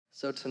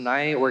So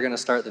tonight we're going to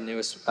start the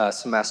newest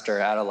semester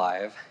at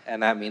Alive,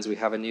 and that means we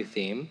have a new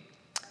theme.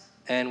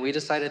 And we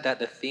decided that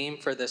the theme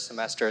for this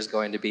semester is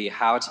going to be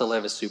how to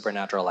live a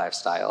supernatural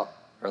lifestyle,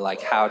 or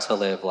like how to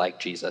live like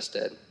Jesus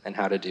did, and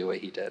how to do what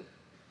he did.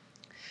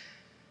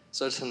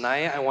 So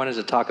tonight I wanted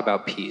to talk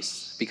about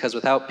peace, because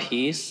without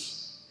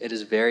peace, it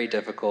is very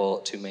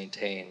difficult to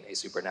maintain a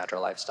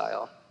supernatural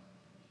lifestyle.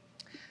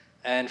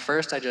 And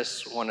first, I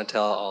just want to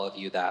tell all of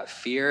you that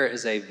fear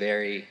is a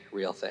very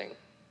real thing.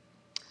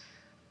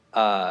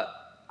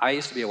 I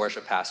used to be a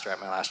worship pastor at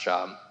my last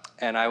job,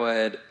 and I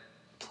would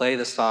play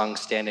the song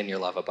Stand in Your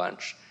Love a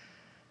bunch.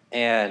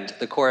 And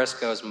the chorus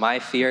goes, "My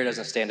fear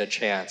doesn't stand a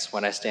chance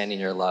when I stand in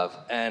your love."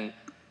 And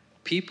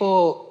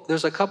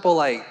there's a couple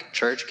like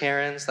church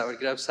Karens that would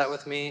get upset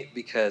with me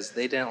because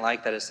they didn't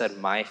like that it said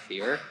my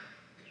fear.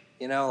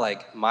 You know,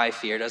 like my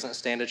fear doesn't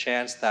stand a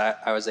chance,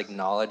 that I was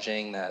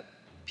acknowledging that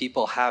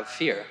people have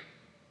fear.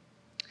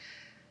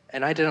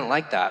 And I didn't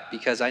like that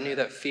because I knew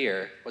that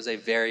fear was a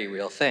very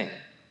real thing.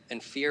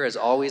 And fear is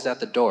always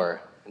at the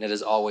door, and it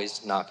is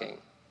always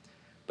knocking.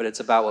 But it's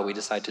about what we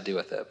decide to do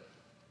with it.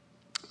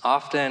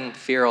 Often,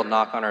 fear will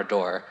knock on our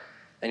door,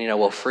 and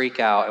we'll freak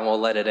out and we'll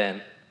let it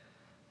in.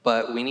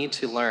 But we need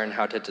to learn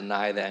how to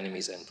deny the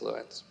enemy's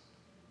influence,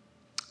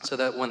 so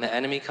that when the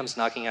enemy comes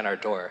knocking at our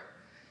door,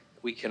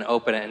 we can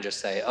open it and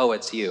just say, "Oh,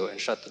 it's you," and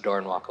shut the door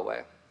and walk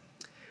away.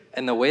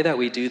 And the way that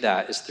we do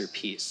that is through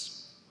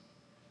peace.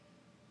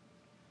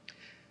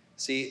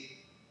 See,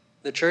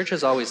 the church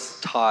has always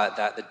taught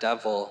that the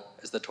devil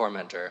is the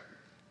tormentor,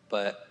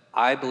 but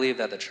I believe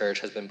that the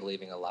church has been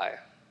believing a lie.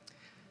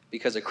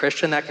 Because a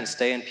Christian that can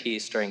stay in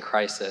peace during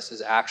crisis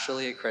is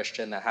actually a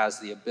Christian that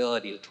has the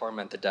ability to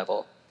torment the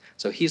devil.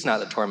 So he's not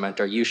the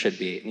tormentor, you should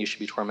be, and you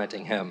should be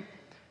tormenting him.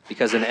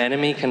 Because an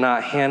enemy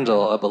cannot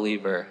handle a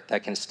believer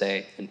that can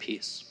stay in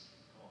peace.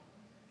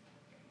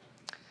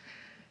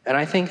 And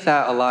I think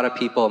that a lot of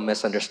people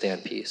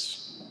misunderstand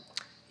peace.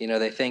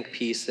 They think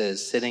peace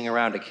is sitting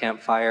around a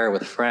campfire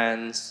with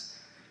friends.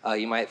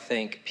 You might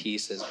think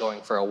peace is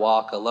going for a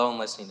walk alone,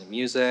 listening to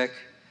music.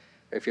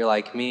 Or if you're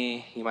like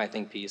me, you might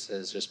think peace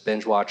is just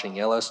binge watching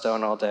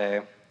Yellowstone all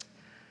day.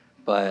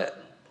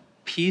 But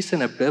peace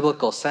in a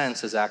biblical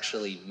sense is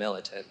actually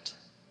militant.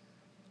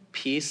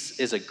 Peace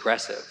is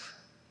aggressive.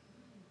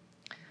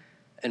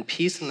 And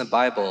peace in the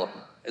Bible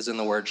is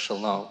the word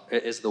shalom.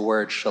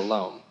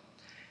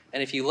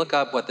 And if you look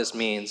up what this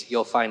means,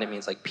 you'll find it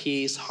means like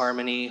peace,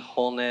 harmony,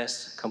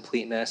 wholeness,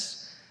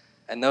 completeness.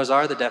 And those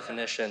are the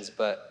definitions,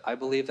 but I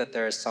believe that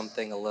there is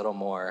something a little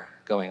more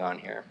going on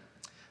here.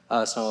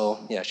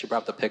 She brought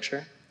up the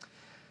picture.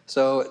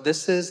 So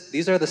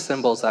these are the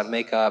symbols that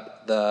make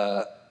up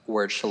the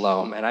word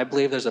shalom, and I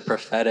believe there's a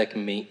prophetic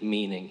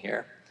meaning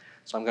here.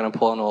 So I'm going to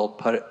pull an old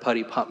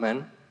Putty Putman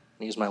and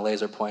use my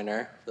laser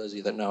pointer, for those of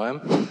you that know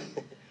him.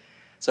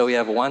 So we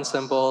have 1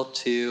 symbol,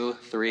 2,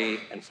 3,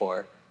 and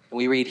 4. And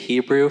we read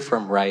Hebrew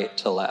from right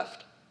to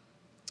left.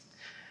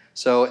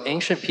 So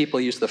ancient people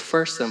used the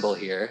first symbol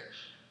here.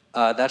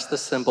 That's the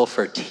symbol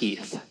for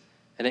teeth,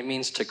 and it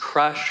means to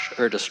crush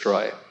or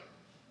destroy.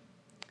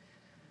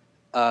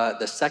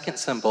 The second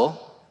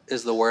symbol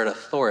is the word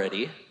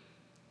authority.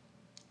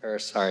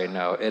 It's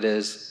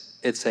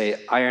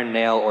a iron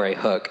nail or a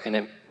hook,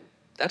 and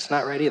that's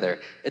not right either.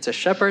 It's a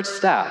shepherd's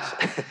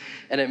staff,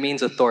 and it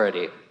means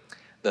authority.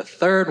 The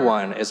third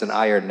one is an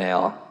iron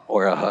nail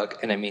or a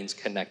hook, and it means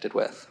connected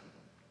with.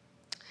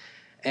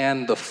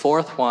 And the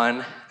fourth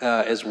one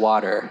is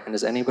water. And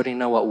does anybody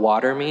know what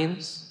water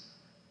means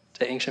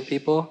to ancient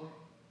people?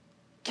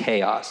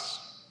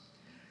 Chaos.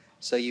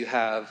 So you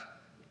have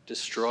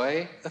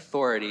destroy,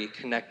 authority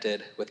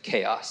connected with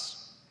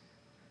chaos.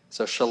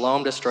 So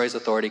shalom destroys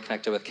authority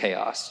connected with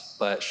chaos,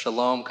 but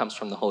shalom comes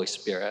from the Holy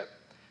Spirit.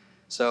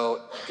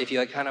 So if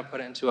you kind of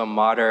put it into a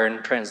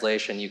modern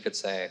translation, you could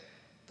say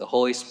the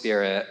Holy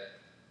Spirit,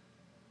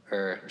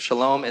 or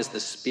shalom is the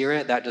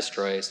spirit that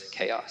destroys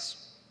chaos,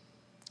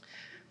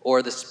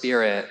 or the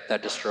spirit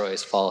that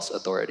destroys false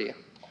authority.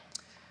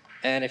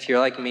 And if you're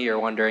like me, you're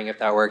wondering if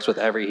that works with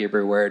every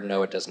Hebrew word.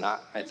 No, it does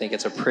not. I think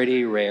it's a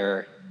pretty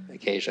rare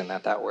occasion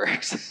that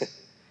works.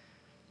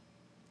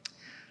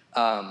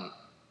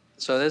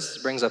 So this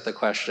brings up the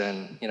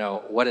question,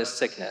 what is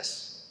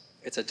sickness?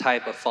 It's a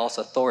type of false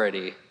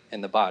authority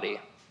in the body.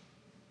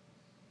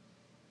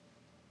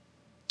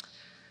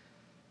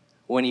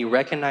 When you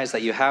recognize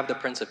that you have the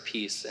Prince of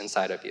Peace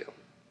inside of you,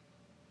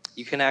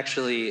 you can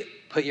actually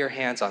put your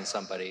hands on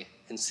somebody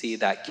and see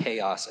that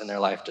chaos in their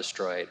life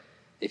destroyed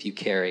if you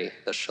carry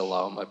the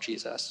shalom of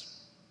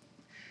Jesus.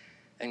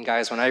 And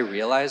guys, when I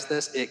realized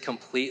this, it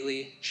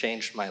completely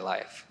changed my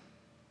life.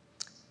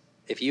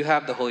 If you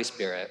have the Holy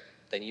Spirit,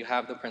 then you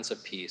have the Prince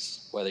of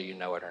Peace, whether you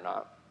know it or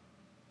not.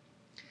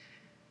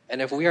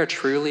 And if we are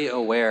truly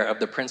aware of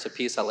the Prince of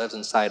Peace that lives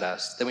inside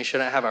us, then we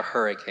shouldn't have a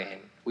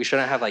hurricane. We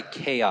shouldn't have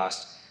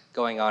chaos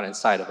going on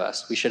inside of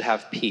us. We should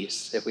have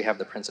peace if we have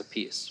the Prince of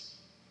Peace.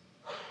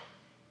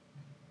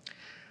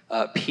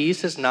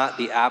 Peace is not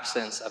the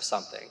absence of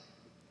something.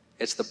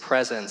 It's the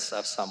presence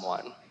of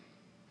someone.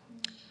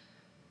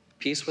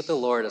 Peace with the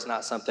Lord is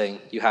not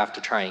something you have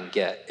to try and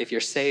get. If you're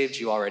saved,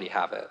 you already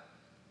have it.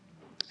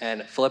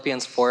 And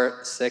Philippians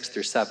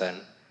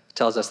 4:6-7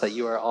 tells us that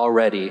you are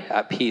already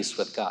at peace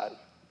with God.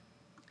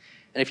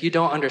 And if you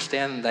don't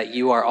understand that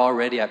you are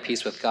already at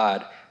peace with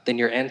God, then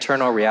your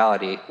internal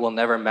reality will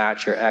never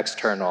match your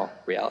external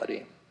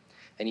reality.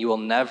 And you will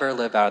never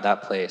live out of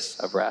that place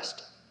of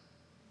rest.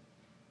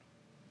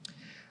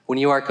 When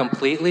you are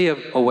completely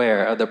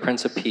aware of the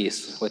Prince of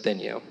Peace within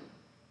you,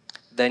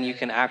 then you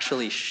can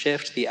actually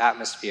shift the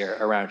atmosphere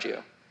around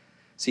you.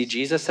 See,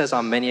 Jesus says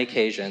on many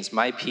occasions,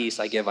 "My peace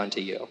I give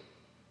unto you."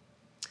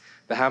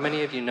 But how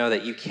many of you know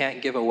that you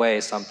can't give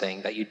away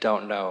something that you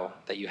don't know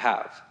that you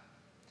have?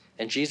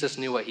 And Jesus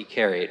knew what he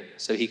carried,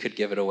 so he could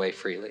give it away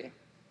freely.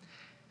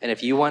 And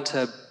if you want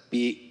to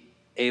be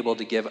able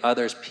to give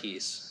others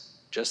peace,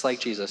 just like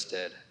Jesus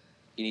did,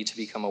 you need to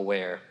become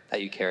aware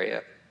that you carry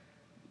it.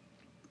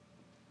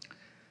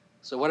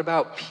 So what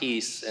about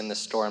peace in the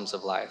storms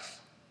of life?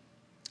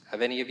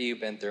 Have any of you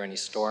been through any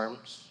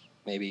storms?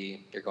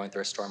 Maybe you're going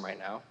through a storm right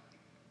now.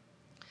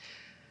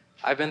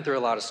 I've been through a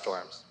lot of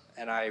storms,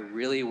 and I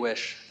really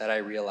wish that I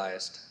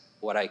realized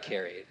what I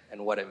carried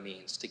and what it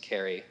means to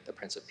carry the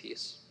Prince of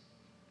Peace.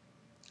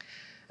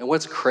 And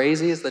what's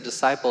crazy is the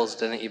disciples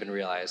didn't even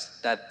realize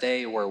that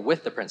they were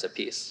with the Prince of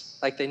Peace.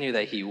 Like they knew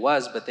that he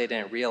was, but they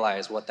didn't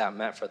realize what that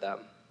meant for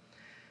them.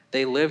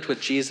 They lived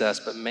with Jesus,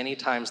 but many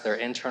times their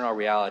internal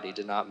reality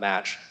did not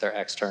match their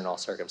external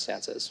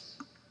circumstances.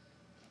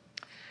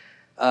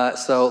 We're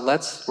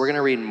going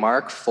to read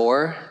Mark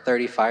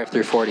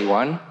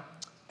 4:35-41.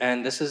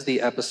 And this is the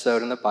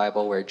episode in the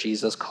Bible where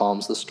Jesus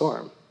calms the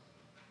storm.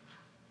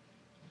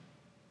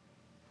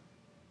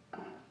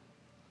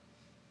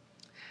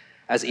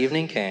 As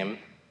evening came,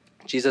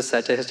 Jesus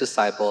said to his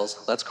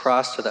disciples, "Let's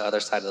cross to the other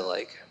side of the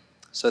lake."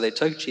 So they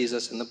took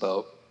Jesus in the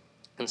boat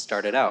and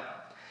started out,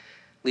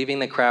 leaving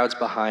the crowds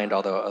behind,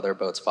 although other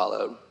boats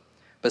followed.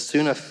 But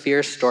soon a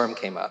fierce storm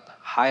came up.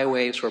 High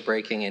waves were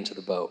breaking into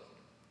the boat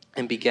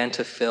and began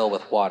to fill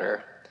with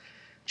water.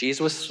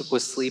 Jesus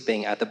was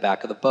sleeping at the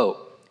back of the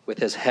boat with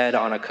his head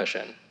on a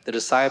cushion. The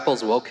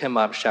disciples woke him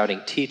up,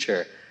 shouting,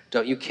 "Teacher,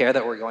 don't you care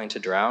that we're going to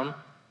drown?"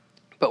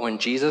 But when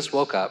Jesus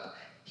woke up,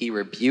 he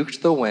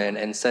rebuked the wind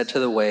and said to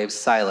the waves,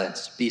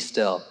 "Silence, be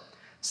still."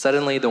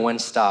 Suddenly the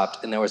wind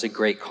stopped and there was a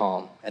great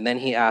calm. And then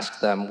he asked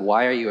them,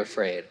 "Why are you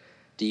afraid?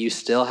 Do you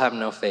still have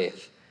no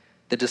faith?"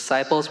 The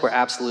disciples were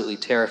absolutely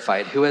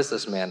terrified. "Who is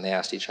this man?" they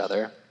asked each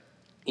other.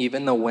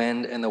 "Even the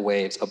wind and the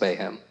waves obey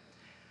him."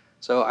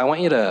 So I want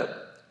you to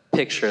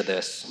picture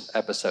this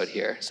episode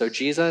here. So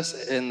Jesus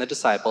and the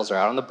disciples are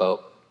out on the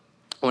boat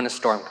when a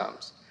storm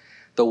comes.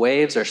 The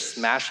waves are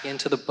smashing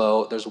into the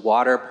boat. There's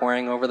water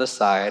pouring over the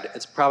side.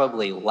 It's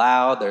probably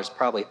loud. There's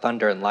probably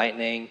thunder and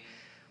lightning.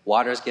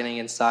 Water's getting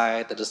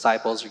inside. The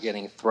disciples are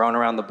getting thrown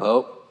around the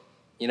boat.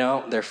 You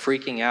know, they're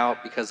freaking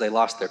out because they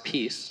lost their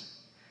peace.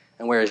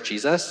 And where is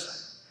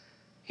Jesus?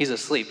 He's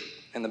asleep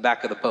in the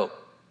back of the boat.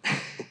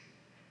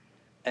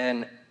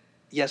 And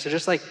yeah, so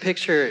just like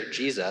picture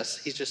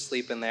Jesus. He's just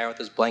sleeping there with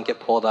his blanket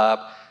pulled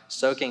up,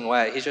 soaking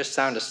wet. He's just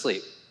sound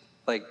asleep.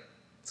 Like,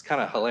 it's kind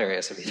of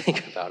hilarious if you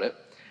think about it.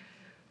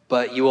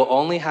 But you will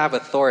only have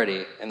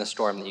authority in the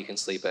storm that you can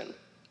sleep in.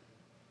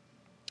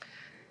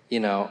 You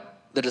know,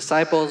 the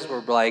disciples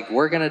were like,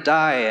 "We're going to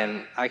die."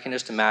 And I can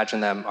just imagine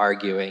them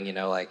arguing, you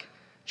know, like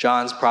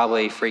John's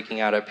probably freaking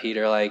out at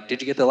Peter, like,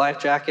 "Did you get the life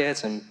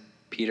jackets?" And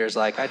Peter's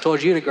like, "I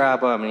told you to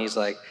grab them." And he's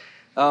like,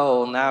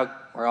 "Oh, well, now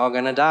we're all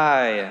going to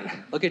die."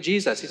 And look at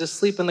Jesus. He's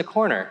asleep in the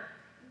corner.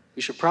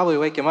 We should probably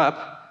wake him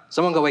up.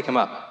 Someone go wake him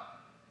up.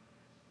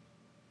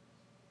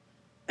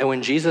 And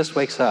when Jesus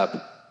wakes up,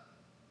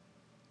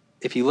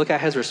 if you look at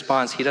his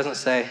response, he doesn't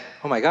say,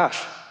 "Oh my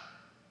gosh,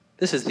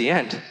 this is the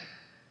end.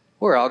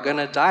 We're all going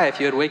to die. If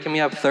you had waken me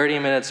up 30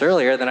 minutes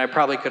earlier, then I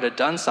probably could have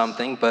done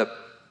something, but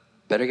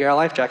better get our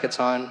life jackets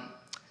on."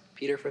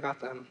 Peter forgot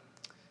them.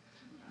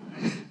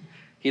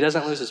 He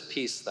doesn't lose his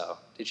peace, though.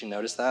 Did you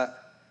notice that?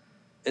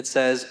 It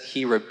says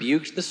he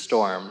rebuked the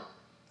storm,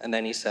 and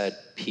then he said,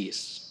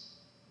 "Peace."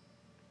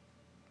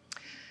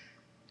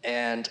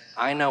 And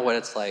I know what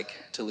it's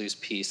like to lose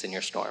peace in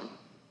your storm.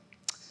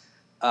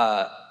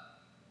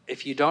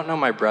 If you don't know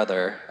my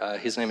brother,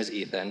 his name is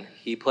Ethan.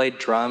 He played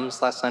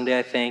drums last Sunday,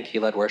 I think. He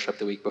led worship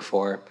the week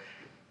before.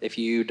 If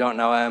you don't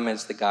know him,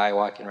 it's the guy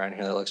walking around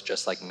here that looks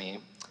just like me.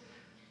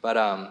 But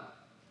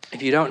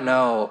if you don't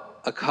know,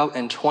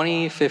 in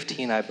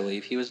 2015, I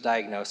believe, he was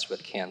diagnosed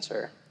with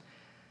cancer.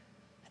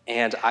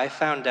 And I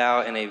found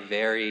out in a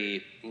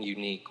very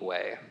unique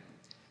way.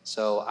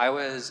 So I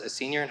was a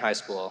senior in high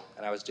school,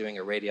 and I was doing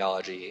a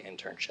radiology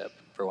internship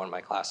for one of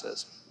my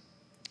classes.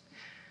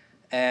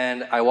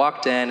 And I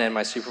walked in, and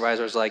my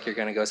supervisor was like, "You're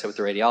going to go sit with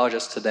the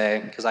radiologist today,"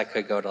 because I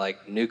could go to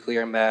like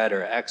nuclear med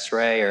or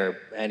x-ray or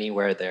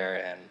anywhere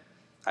there. And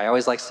I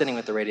always like sitting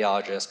with the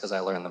radiologist because I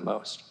learn the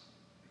most.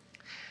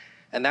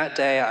 And that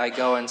day, I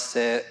go and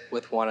sit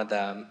with one of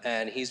them,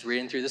 and he's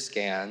reading through the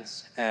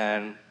scans,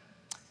 and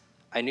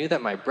I knew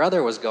that my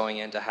brother was going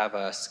in to have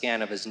a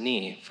scan of his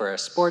knee for a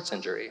sports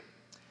injury.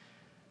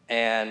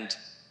 And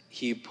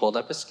he pulled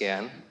up a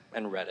scan,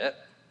 and read it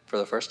for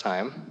the first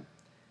time,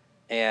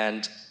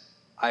 and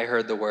I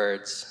heard the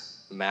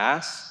words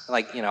mass.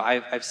 Like,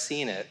 I've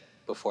seen it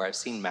before. I've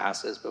seen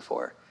masses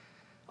before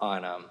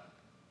on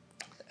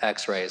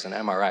x-rays and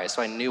MRIs,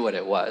 so I knew what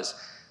it was,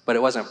 but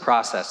it wasn't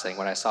processing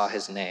when I saw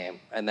his name,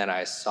 and then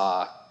I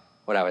saw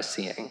what I was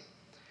seeing.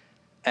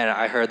 And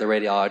I heard the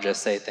radiologist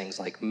say things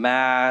like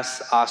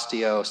mass,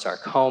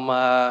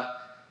 osteosarcoma,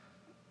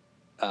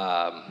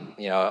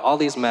 all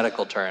these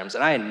medical terms,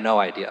 and I had no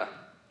idea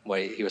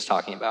what he was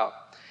talking about.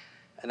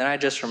 And then I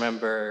just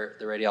remember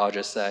the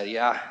radiologist said,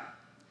 yeah,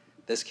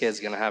 this kid's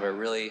gonna have a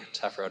really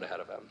tough road ahead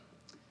of him.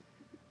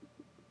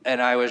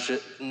 And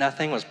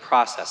nothing was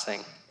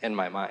processing in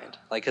my mind,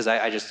 because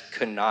I just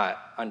could not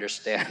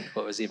understand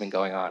what was even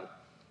going on.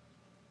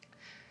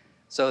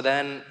 So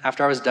then,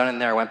 after I was done in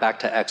there, I went back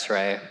to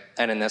x-ray,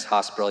 and in this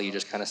hospital, you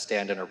just kind of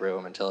stand in a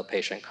room until a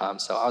patient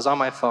comes. So I was on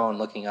my phone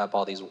looking up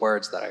all these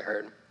words that I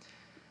heard.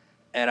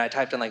 And I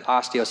typed in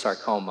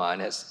osteosarcoma,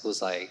 and it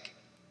was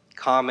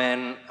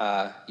common.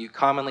 You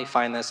commonly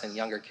find this in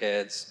younger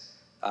kids.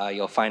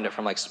 You'll find it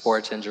from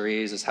sports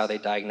injuries is how they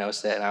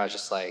diagnose it. And I was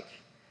just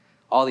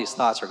all these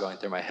thoughts were going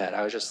through my head.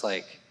 I was just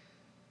like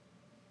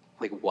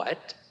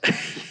what?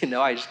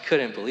 I just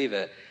couldn't believe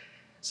it.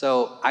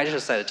 So I just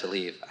decided to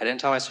leave. I didn't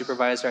tell my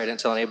supervisor. I didn't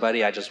tell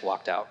anybody. I just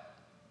walked out.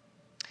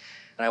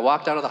 And I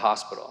walked out of the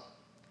hospital.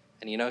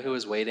 And you know who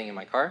was waiting in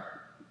my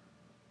car?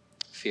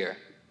 Fear.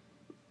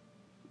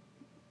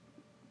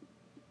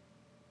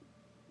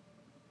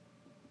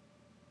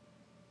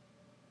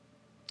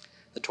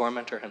 The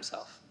tormentor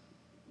himself.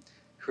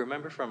 Who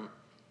remember from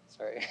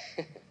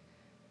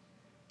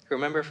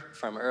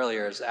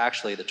earlier is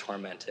actually the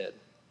tormented.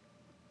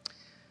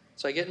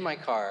 So I get in my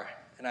car,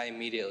 and I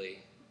immediately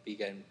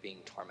begin being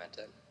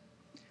tormented.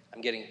 I'm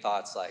getting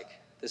thoughts like,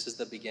 this is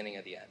the beginning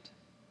of the end.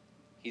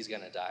 He's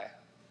gonna die.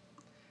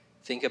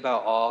 Think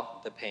about all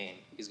the pain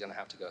he's gonna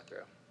have to go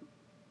through.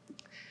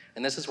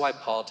 And this is why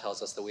Paul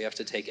tells us that we have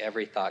to take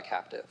every thought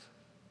captive.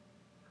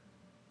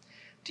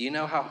 Do you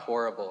know how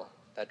horrible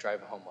that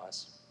drive home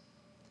was?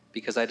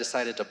 Because I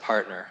decided to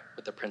partner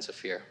with the Prince of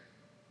Fear.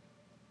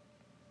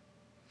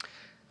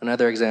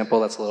 Another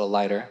example that's a little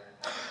lighter.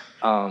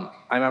 I'm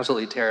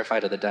absolutely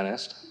terrified of the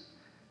dentist.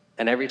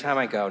 And every time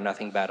I go,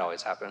 nothing bad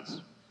always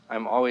happens.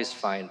 I'm always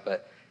fine,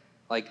 but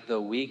the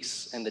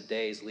weeks and the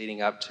days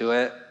leading up to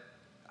it,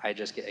 I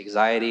just get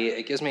anxiety.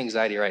 It gives me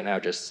anxiety right now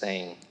just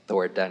saying the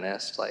word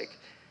dentist.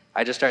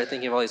 I just started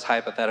thinking of all these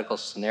hypothetical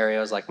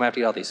scenarios, I might have to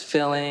get all these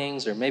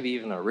fillings or maybe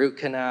even a root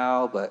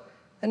canal, but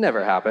it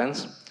never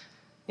happens,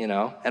 And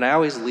I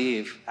always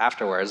leave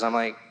afterwards. I'm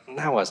like,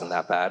 that wasn't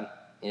that bad.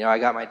 I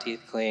got my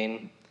teeth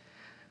clean,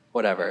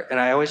 whatever. And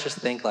I always just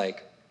think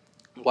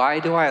why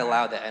do I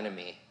allow the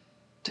enemy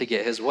to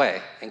get his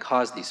way and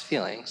cause these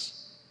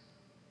feelings?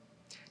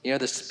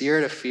 The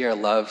spirit of fear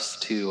loves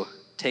to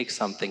take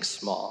something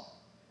small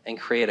and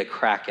create a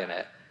crack in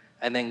it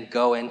and then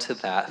go into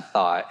that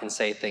thought and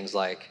say things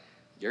like,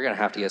 you're gonna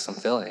have to get some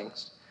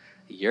fillings.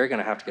 You're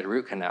gonna have to get a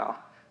root canal.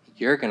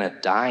 You're gonna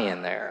die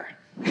in there.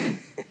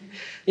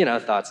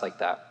 Thoughts like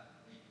that.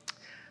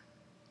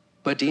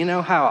 But do you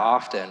know how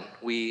often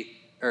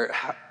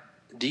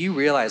do you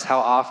realize how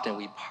often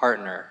we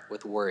partner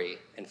with worry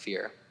and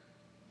fear?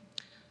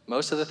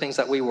 Most of the things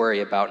that we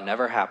worry about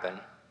never happen,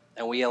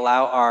 and we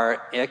allow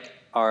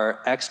our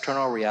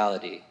external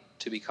reality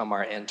to become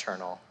our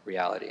internal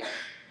reality.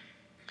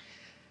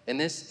 In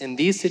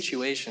these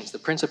situations, the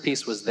Prince of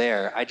Peace was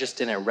there. I just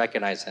didn't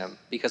recognize him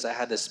because I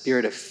had the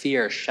spirit of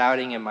fear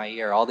shouting in my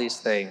ear all these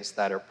things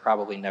that are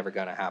probably never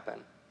going to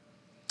happen.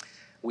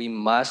 We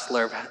must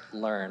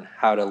learn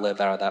how to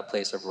live out of that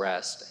place of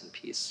rest and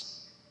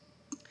peace,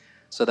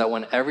 so that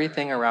when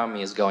everything around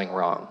me is going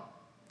wrong,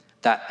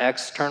 that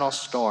external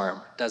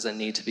storm doesn't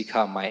need to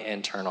become my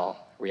internal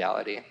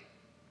reality.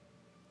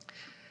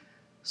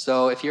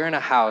 So if you're in a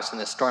house and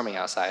it's storming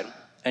outside,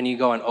 and you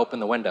go and open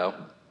the window,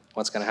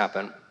 what's going to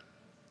happen?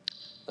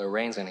 The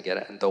rain's going to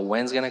get in. The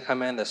wind's going to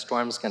come in. The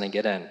storm's going to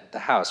get in the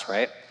house,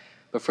 right?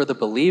 But for the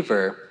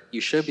believer,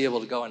 you should be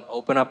able to go and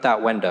open up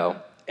that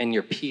window, and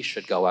your peace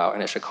should go out,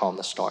 and it should calm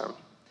the storm.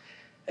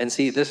 And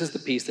see, this is the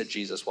peace that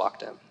Jesus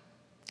walked in.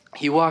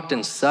 He walked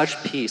in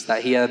such peace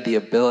that he had the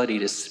ability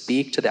to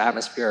speak to the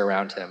atmosphere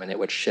around him, and it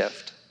would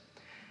shift.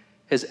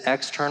 His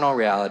external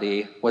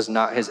reality was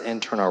not his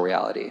internal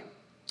reality.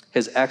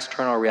 His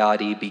external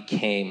reality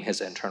became his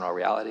internal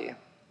reality.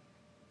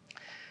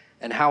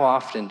 And how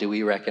often do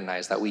we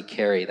recognize that we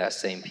carry that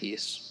same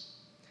peace?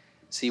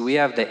 See, we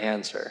have the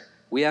answer.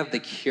 We have the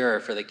cure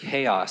for the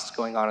chaos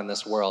going on in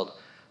this world,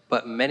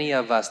 but many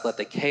of us let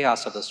the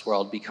chaos of this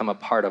world become a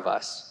part of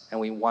us, and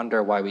we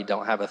wonder why we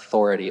don't have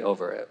authority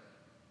over it.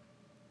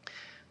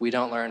 We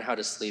don't learn how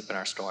to sleep in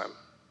our storm.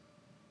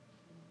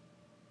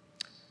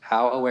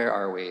 How aware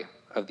are we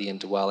of the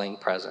indwelling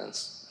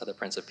presence of the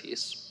Prince of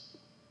Peace?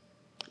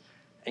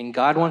 And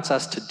God wants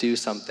us to do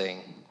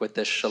something with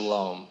this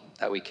shalom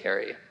that we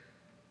carry.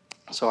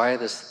 So I had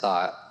this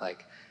thought,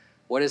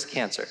 what is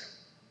cancer?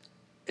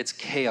 It's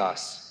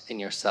chaos in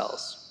your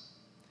cells.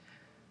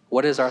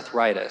 What is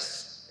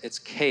arthritis? It's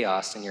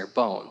chaos in your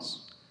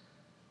bones.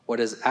 What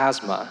is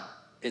asthma?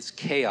 It's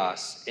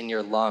chaos in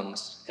your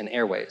lungs and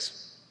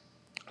airways.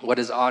 What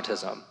is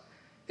autism?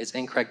 It's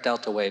incorrect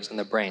delta waves in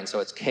the brain, so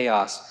it's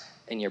chaos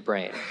in your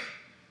brain.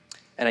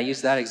 And I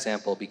use that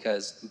example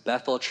because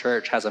Bethel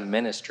Church has a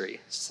ministry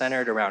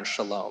centered around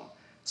shalom,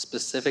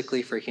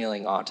 specifically for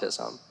healing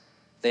autism.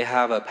 They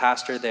have a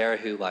pastor there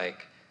who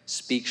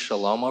speaks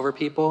shalom over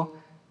people,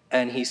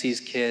 and he sees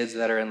kids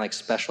that are in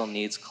special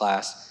needs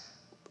class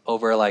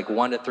over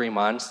 1 to 3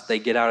 months. They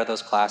get out of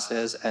those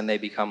classes and they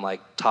become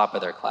top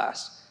of their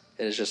class.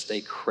 It is just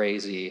a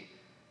crazy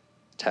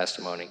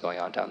testimony going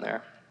on down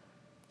there.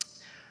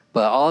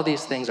 But all of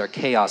these things are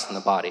chaos in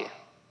the body.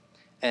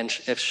 And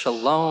if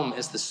shalom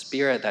is the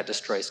spirit that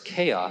destroys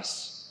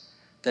chaos,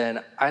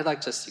 then I'd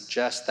like to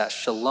suggest that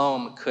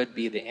shalom could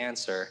be the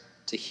answer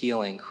to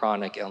healing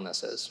chronic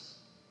illnesses.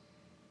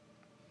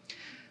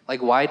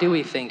 Why do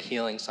we think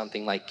healing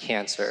something like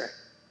cancer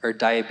or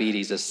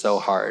diabetes is so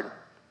hard?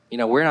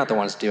 We're not the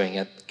ones doing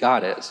it,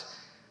 God is.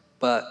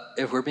 But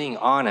if we're being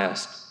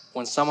honest,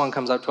 when someone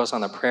comes up to us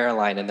on the prayer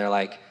line and they're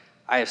like,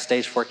 I have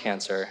stage 4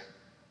 cancer,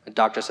 the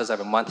doctor says I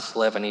have a month to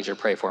live, I need you to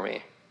pray for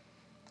me.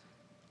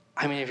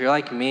 If you're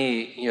like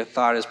me, your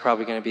thought is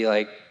probably going to be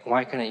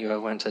why couldn't you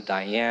have went to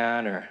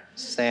Diane or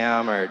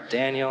Sam or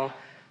Daniel?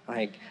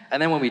 And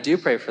then when we do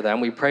pray for them,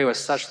 we pray with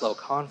such low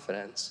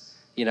confidence.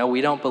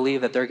 We don't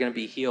believe that they're going to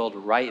be healed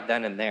right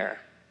then and there.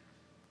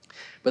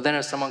 But then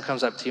if someone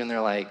comes up to you and they're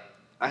like,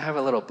 I have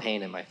a little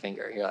pain in my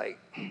finger, you're like,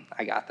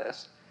 I got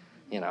this.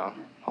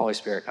 Holy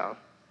Spirit come.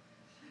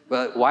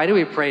 But why do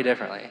we pray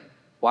differently?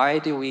 Why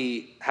do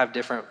we have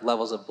different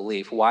levels of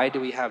belief? Why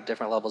do we have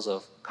different levels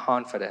of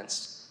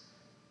confidence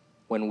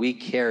when we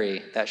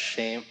carry that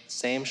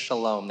same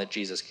shalom that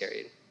Jesus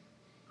carried?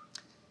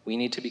 We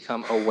need to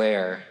become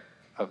aware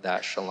of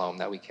that shalom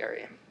that we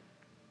carry.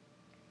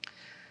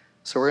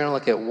 So we're going to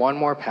look at one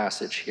more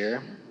passage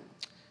here,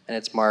 and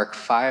it's Mark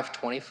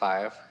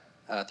 5:25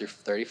 through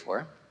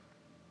 34.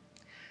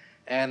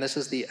 And this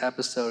is the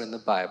episode in the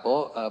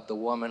Bible of the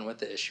woman with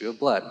the issue of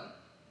blood.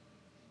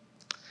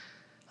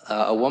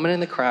 A woman in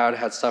the crowd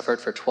had suffered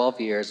for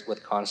 12 years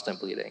with constant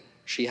bleeding.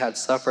 She had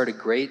suffered a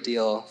great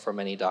deal from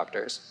many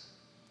doctors.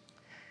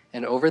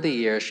 And over the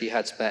years, she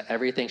had spent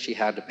everything she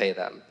had to pay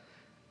them,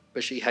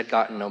 but she had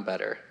gotten no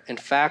better. In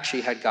fact,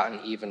 she had gotten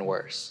even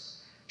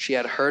worse. She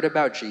had heard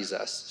about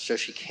Jesus, so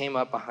she came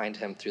up behind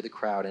him through the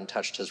crowd and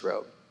touched his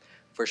robe.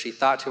 For she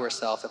thought to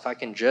herself, if I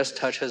can just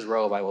touch his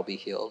robe, I will be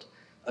healed.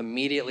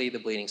 Immediately, the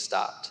bleeding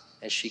stopped,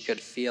 and she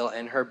could feel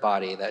in her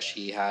body that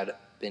she had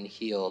been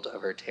healed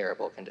of her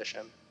terrible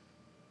condition.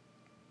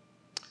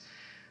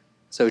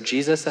 So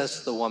Jesus says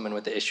to the woman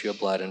with the issue of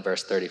blood in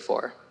verse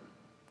 34,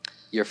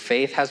 your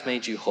faith has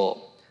made you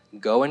whole.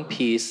 Go in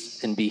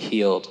peace and be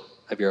healed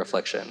of your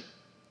affliction.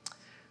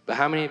 But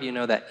how many of you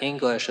know that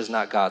English is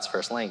not God's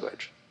first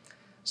language?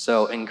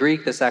 So in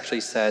Greek, this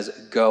actually says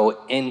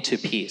go into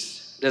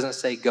peace. It doesn't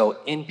say go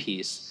in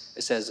peace.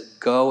 It says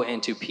go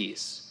into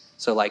peace.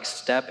 So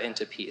step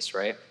into peace,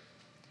 right?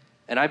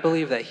 And I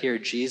believe that here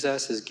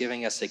Jesus is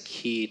giving us a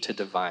key to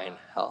divine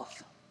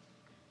health.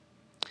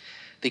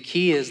 The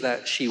key is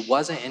that she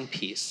wasn't in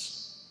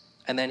peace.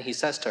 And then he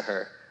says to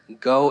her,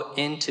 go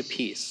into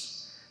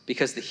peace,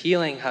 because the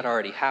healing had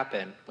already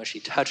happened when she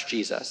touched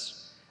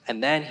Jesus.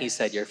 And then he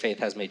said, your faith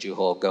has made you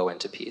whole, go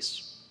into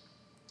peace.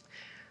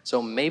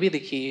 So maybe the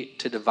key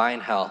to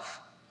divine health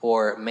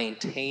or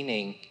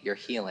maintaining your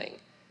healing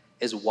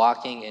is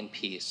walking in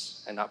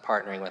peace and not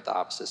partnering with the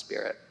opposite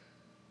spirit.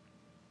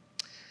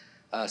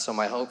 So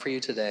my hope for you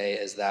today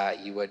is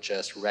that you would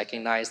just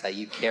recognize that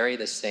you carry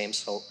the same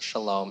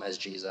shalom as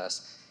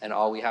Jesus, and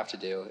all we have to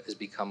do is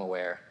become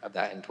aware of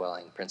that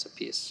indwelling Prince of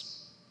Peace.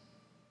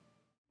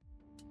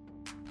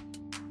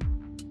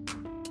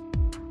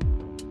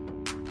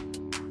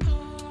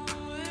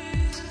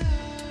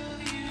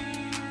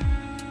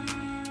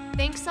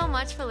 Thanks so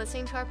much for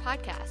listening to our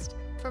podcast.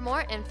 For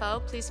more info,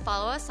 please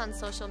follow us on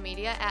social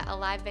media at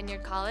Alive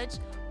Vineyard College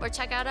or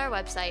check out our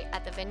website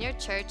at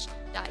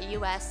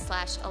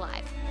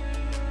thevineyardchurch.us/alive.